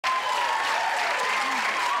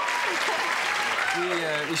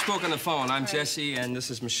We spoke on the phone. I'm Jesse, and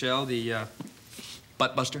this is Michelle, the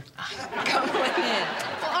butt buster. Come on in.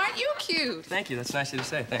 Well, aren't you cute? Thank you. That's nice of you to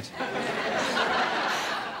say. Thanks.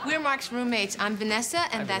 We're Mark's roommates. I'm Vanessa,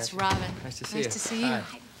 and that's Vanessa. Robin. Nice to see you. Nice to see you.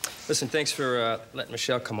 Hi. Listen, thanks for letting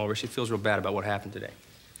Michelle come over. She feels real bad about what happened today.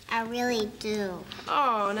 I really do.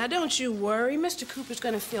 Oh, now don't you worry. Mr. Cooper's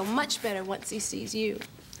gonna feel much better once he sees you.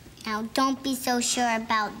 Now, don't be so sure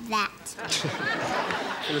about that.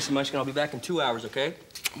 Hey, listen, Munchkin, I'll be back in 2 hours, okay?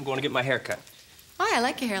 I'm going to get my hair cut. Oh, I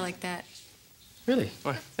like your hair like that. Really?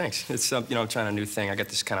 Well, thanks. It's, you know, I'm trying a new thing. I got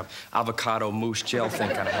this kind of avocado mousse gel thing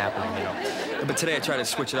kind of happening, you know. But today I try to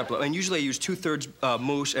switch it up a little. And usually I use 2/3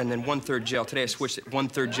 mousse and then 1/3 gel. Today I switched it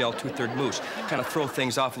 1/3 gel, 2/3 mousse. Kind of throw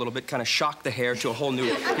things off a little bit, kind of shock the hair to a whole new,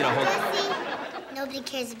 you know, Jesse, nobody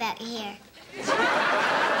cares about your hair.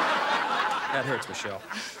 That hurts, Michelle.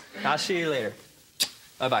 I'll see you later.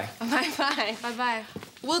 Bye-bye. Bye-bye. Bye-bye.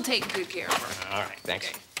 We'll take good care of her. All right, thanks.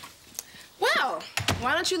 Okay. Well,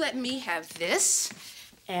 why don't you let me have this,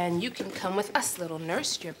 and you can come with us, little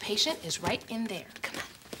nurse. Your patient is right in there. Come on.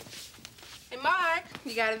 Hey, Mark,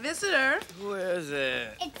 you got a visitor. Who is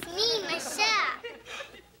it? It's me, Michelle.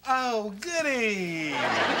 Oh, goody!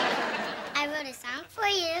 I wrote a song for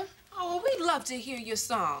you. Oh, we'd love to hear your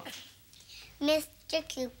song. Mr.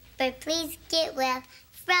 Cooper, please get well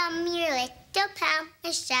from your little pal,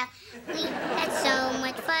 Michelle. We had so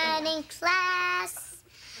much fun in class.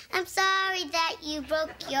 I'm sorry that you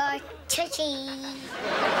broke your tushy.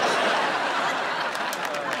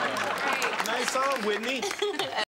 Nice song, Whitney.